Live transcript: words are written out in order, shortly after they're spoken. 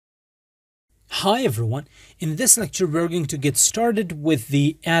Hi everyone, in this lecture we're going to get started with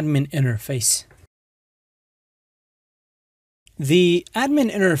the admin interface. The admin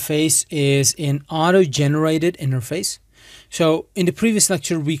interface is an auto-generated interface. So in the previous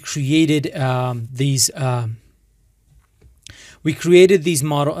lecture we created this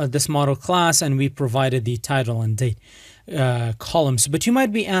model class, and we provided the title and date columns. But you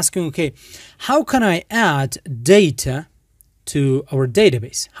might be asking, okay, how can I add data to our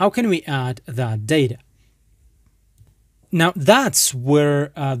database? How can we add that data? Now that's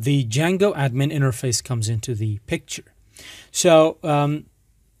where the Django admin interface comes into the picture. So a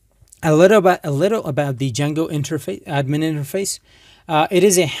little about the Django admin interface. It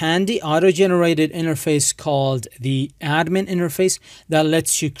is a handy auto-generated interface called the admin interface that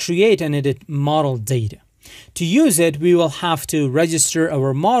lets you create and edit model data. To use it, we will have to register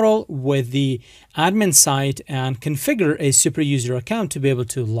our model with the admin site and configure a super user account to be able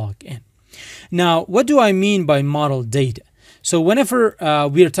to log in. Now, what do I mean by model data? So whenever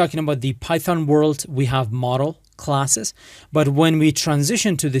we are talking about the Python world, we have model classes, but when we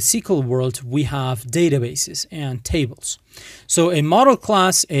transition to the SQL world, we have databases and tables. So a model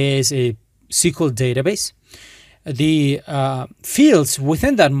class is a SQL database. The fields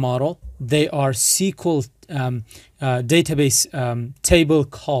within that model, they are SQL database table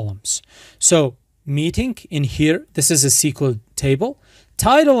columns. So meeting in here, this is a SQL table.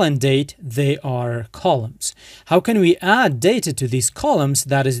 Title and date, they are columns. How can we add data to these columns?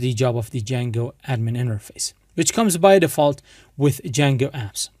 That is the job of the Django admin interface, which comes by default with Django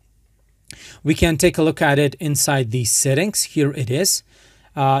apps. We can take a look at it inside the settings. Here it is.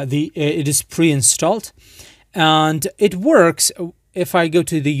 It is pre-installed, and it works. If I go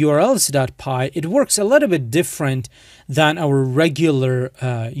to the urls.py, it works a little bit different than our regular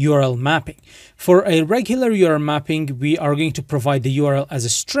URL mapping. For a regular URL mapping, we are going to provide the URL as a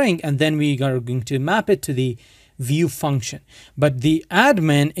string, and then we are going to map it to the view function. But the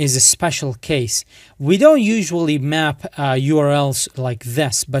admin is a special case. We don't usually map URLs like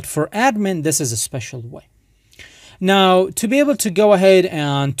this, but for admin, this is a special way. Now, to be able to go ahead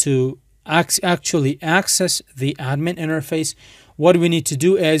and to actually access the admin interface, what we need to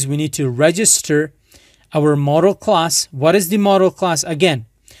do is we need to register our model class. What is the model class? Again,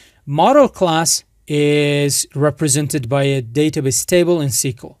 model class is represented by a database table in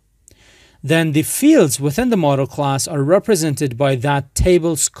SQL. Then the fields within the model class are represented by that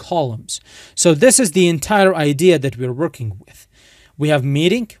table's columns. So this is the entire idea that we're working with. We have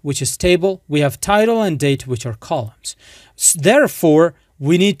meeting, which is table. We have title and date, which are columns. Therefore,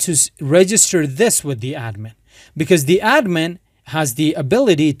 we need to register this with the admin, because the admin has the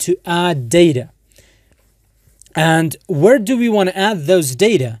ability to add data. And where do we want to add those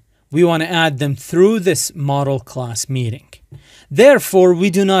data? We want to add them through this model class meeting. Therefore, we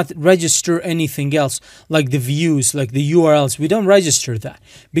do not register anything else like the views, like the URLs. We don't register that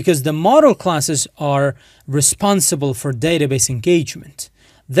because the model classes are responsible for database engagement.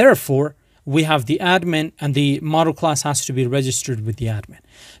 Therefore, we have the admin, and the model class has to be registered with the admin.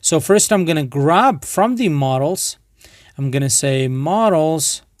 So first I'm going to grab from the models. I'm going to say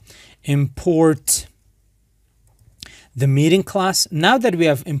models import the meeting class. Now that we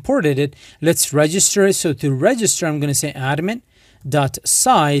have imported it, let's register it. So to register, I'm going to say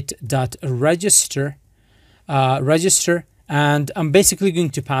admin.site.register register, and I'm basically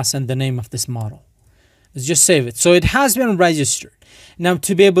going to pass in the name of this model. Let's just save it. So it has been registered. Now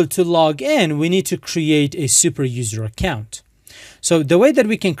to be able to log in, we need to create a super user account. So the way that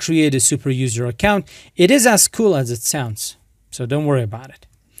we can create a super user account, it is as cool as it sounds. So don't worry about it.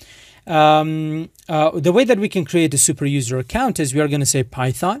 The way that we can create a super user account is we are going to say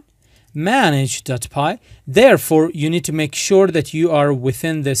Python manage.py. Therefore, you need to make sure that you are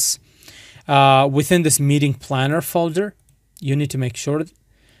within this meeting planner folder. You need to make sure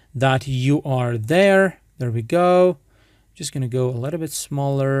that you are there. There we go. Just going to go a little bit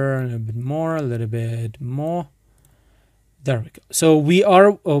smaller, a little bit more, a little bit more. There we go. So we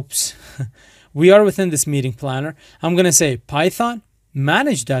are, we are within this meeting planner. I'm going to say Python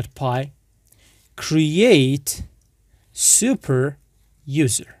manage.py create super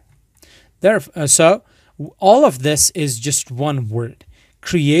user. So all of this is just one word,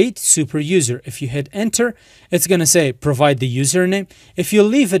 create super user. If you hit enter, it's going to say provide the username. If you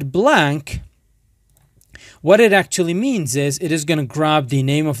leave it blank, what it actually means is it is going to grab the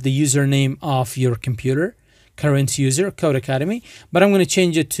name of the username of your computer, current user, Codecademy, but I'm going to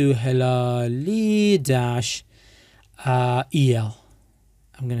change it to Hilali-EL.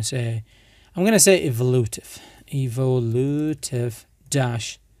 I'm going to say evolutive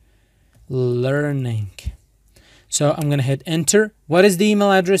dash learning. So I'm going to hit enter. What is the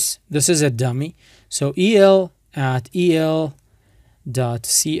email address? This is a dummy. So el@el.cool.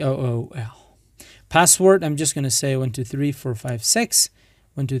 Password, I'm just going to say 123456.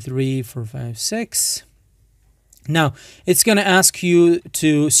 123456. Now, it's going to ask you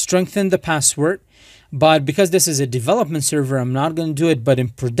to strengthen the password, but because this is a development server, I'm not going to do it. But in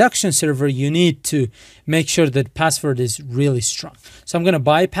production server, you need to make sure that password is really strong. So I'm going to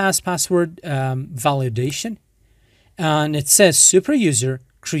bypass password validation. And it says super user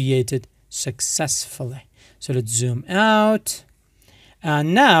created successfully. So let's zoom out.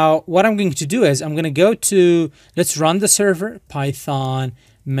 And now what I'm going to do is I'm going to go to, let's run the server, Python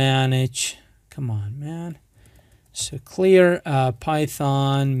manage, come on, man. So clear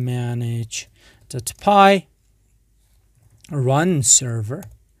Python manage.py, run server.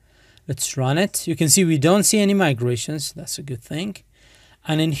 Let's run it. You can see we don't see any migrations. That's a good thing.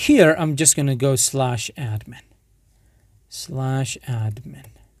 And in here, I'm just going to go /admin.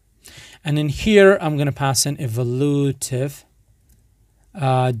 And in here, I'm going to pass in evolutive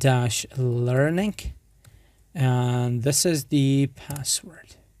 -learning, and this is the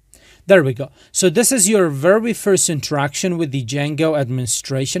password. There we go. So this is your very first interaction with the Django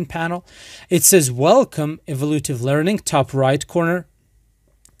administration panel. It says welcome evolutive learning, top right corner.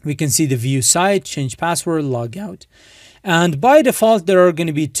 We can see the view site, change password, log out. And by default, there are going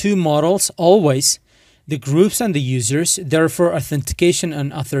to be two models always, the groups and the users. They're for authentication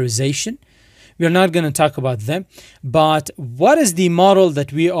and authorization. We're not going to talk about them, but what is the model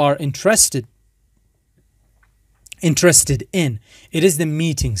that we are interested in? It is the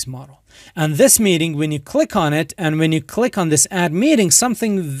meetings model. And this meeting, when you click on it, and when you click on this add meeting,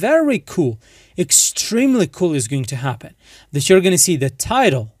 something very cool, extremely cool is going to happen. That you're going to see the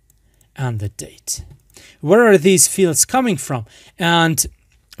title and the date. Where are these fields coming from? And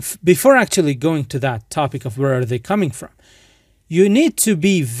before actually going to that topic of where are they coming from, you need to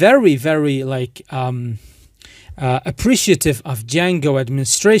be very, very appreciative of Django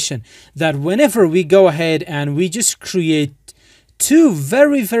administration, that whenever we go ahead and we just create two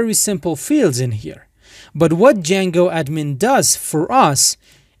very, very simple fields in here. But what Django admin does for us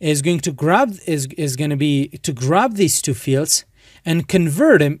is going to grab these two fields and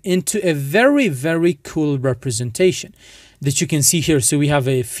convert them into a very, very cool representation that you can see here. So we have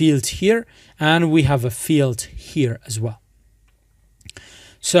a field here and we have a field here as well.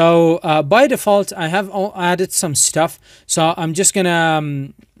 So by default, I have added some stuff. So I'm just gonna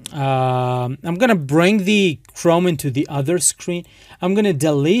bring the Chrome into the other screen. I'm gonna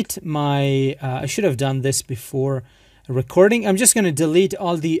delete my. I should have done this before recording. I'm just gonna delete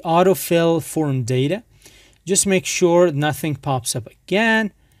all the autofill form data. Just make sure nothing pops up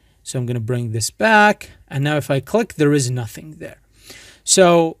again. So I'm gonna bring this back, and now if I click, there is nothing there.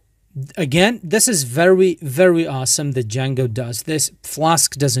 So again, this is very, very awesome that Django does this.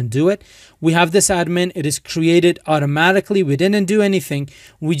 Flask doesn't do it. We have this admin. It is created automatically. We didn't do anything.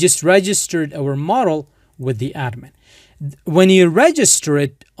 We just registered our model with the admin. When you register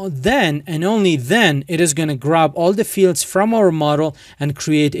it, then and only then it is going to grab all the fields from our model and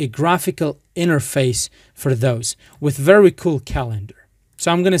create a graphical interface for those with very cool calendar.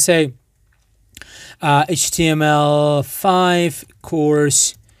 So I'm going to say HTML5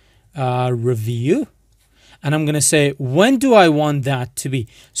 course review, and I'm gonna say when do I want that to be.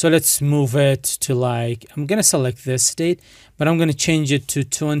 So let's move it to, like, I'm gonna select this date, but I'm gonna change it to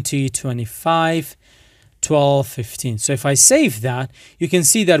 2025 12/15. So if I save that, you can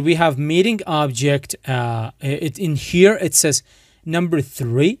see that we have meeting object. In here it says number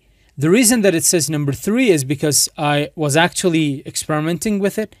 3. The reason that it says number 3 is because I was actually experimenting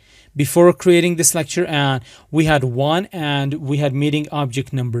with it before creating this lecture, and we had 1 and we had meeting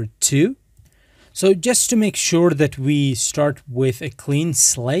object number 2. So just to make sure that we start with a clean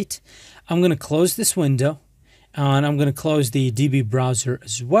slate, I'm going to close this window, and I'm going to close the DB browser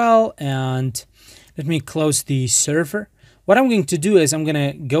as well, and let me close the server. What I'm going to do is I'm going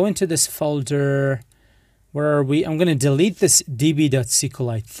to go into this folder. Where are we? I'm going to delete this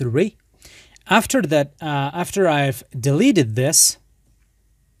db.sqlite 3. After that, after I've deleted this,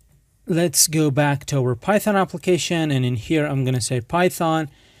 let's go back to our Python application, and in here I'm going to say Python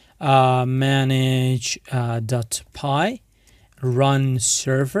manage.py run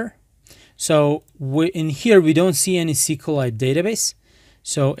server. So in here we don't see any SQLite database.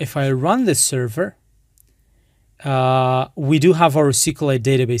 So if I run this server, we do have our SQLite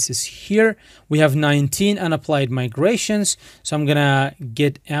databases here. We have 19 unapplied migrations. So I'm gonna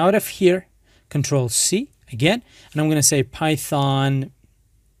get out of here, Control C again, and I'm gonna say Python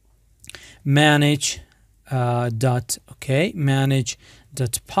manage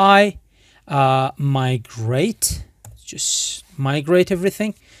manage.py. migrate. Just migrate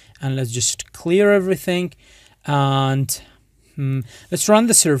everything, and let's just clear everything, and let's run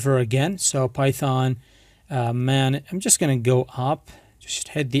the server again. So Python man, I'm just going to go up, just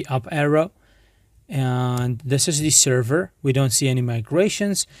hit the up arrow, and this is the server. We don't see any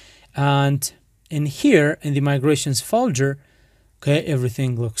migrations, and in here in the migrations folder, okay,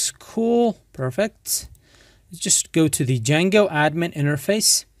 everything looks cool, perfect. Let's just go to the Django admin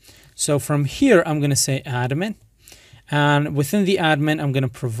interface. So from here I'm going to say admin, and within the admin I'm going to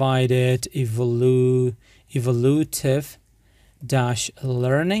provide it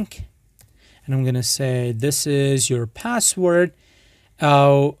evolutive-learning, and I'm going to say this is your password.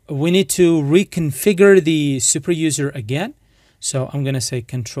 We need to reconfigure the super user again, so I'm going to say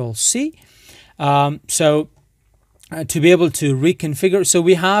Control C. To be able to reconfigure, so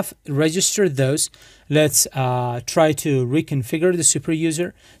we have registered those. Let's try to reconfigure the super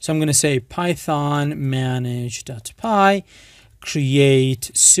user. So I'm going to say python manage.py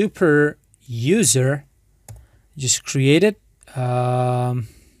create super user. Just create it. I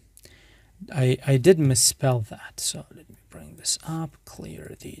did misspell that, so let me bring this up,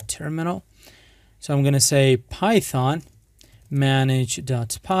 clear the terminal. So I'm going to say python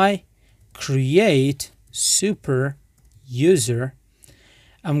manage.py create super user.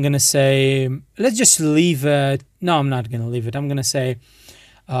 I'm going to say, let's just leave it. No, I'm not going to leave it. I'm going to say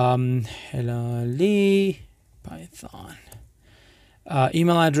hello Lee Python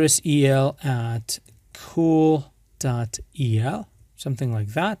email address el@cool.el, something like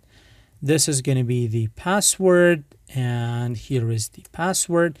that. This is going to be the password, and here is the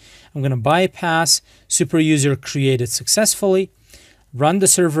password. I'm going to bypass super user created successfully, run the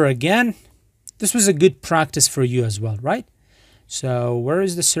server again. This was a good practice for you as well, right? So where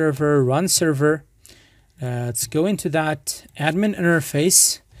is the server? Run server. Let's go into that admin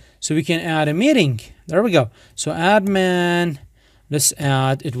interface so we can add a meeting. There we go. So admin, let's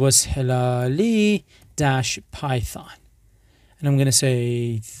add, it was helali-python. And I'm going to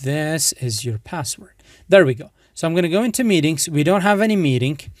say this is your password. There we go. So I'm going to go into meetings. We don't have any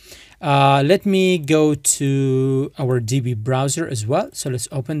meeting. Let me go to our DB browser as well. So let's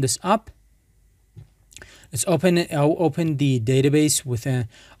open this up. Let's open it. I'll open the database within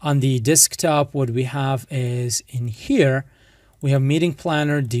on the desktop. What we have is in here, we have meeting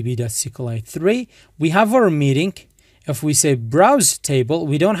planner db.sqlite3. We have our meeting. If we say browse table,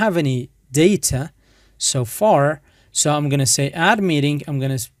 we don't have any data so far. So I'm going to say add meeting. I'm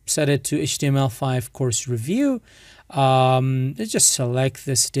going to set it to HTML5 course review. Let's just select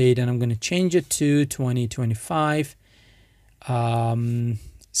this date, and I'm going to change it to 2025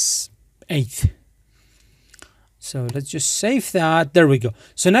 8th. So let's just save that. There we go.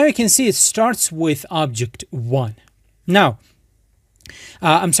 So now you can see it starts with object 1. Now,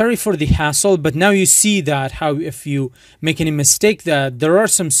 I'm sorry for the hassle, but now you see that how if you make any mistake, that there are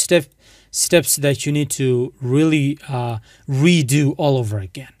some steps that you need to really redo all over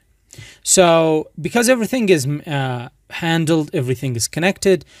again. So because everything is handled, everything is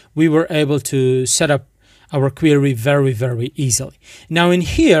connected, we were able to set up our query very, very easily. Now in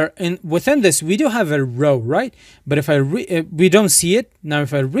here, and within this, we do have a row, right? But if we don't see it. Now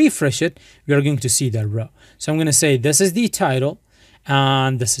if I refresh it, we are going to see that row. So I'm going to say this is the title,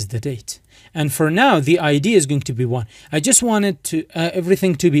 and this is the date. And for now, the ID is going to be 1. I just wanted to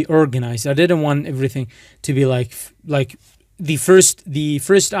everything to be organized. I didn't want everything to be like the first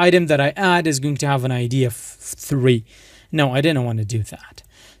item that I add is going to have an ID of 3. No, I didn't want to do that.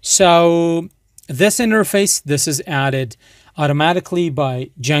 So this interface, this is added automatically by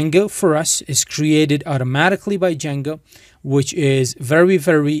Django for us, is created automatically by Django, which is very,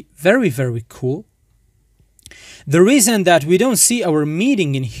 very, very, very cool. The reason that we don't see our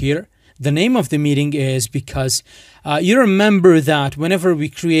meeting in here, the name of the meeting, is because you remember that whenever we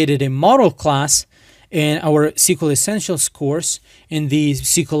created a model class in our SQL Essentials course in the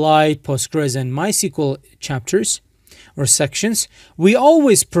SQLite, Postgres, and MySQL chapters or sections, we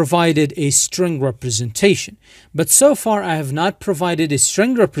always provided a string representation. But so far, I have not provided a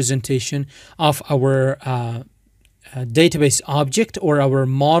string representation of our database object or our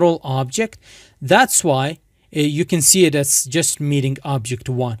model object. That's why you can see it as just meeting object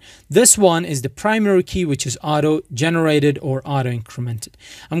 1. This one is the primary key, which is auto-generated or auto-incremented.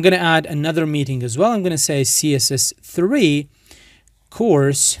 I'm going to add another meeting as well. I'm going to say CSS3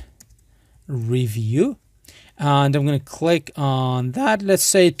 course review. And I'm going to click on that. Let's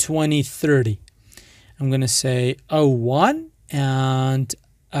say 2030. I'm going to say 01 and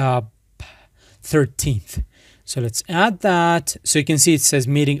 13th. So let's add that. So you can see it says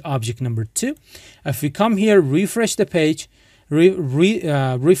meeting object number 2. If we come here, refresh the page,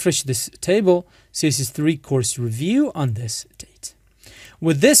 refresh this table. CSS3 course review on this date.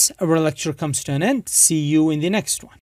 With this, our lecture comes to an end. See you in the next one.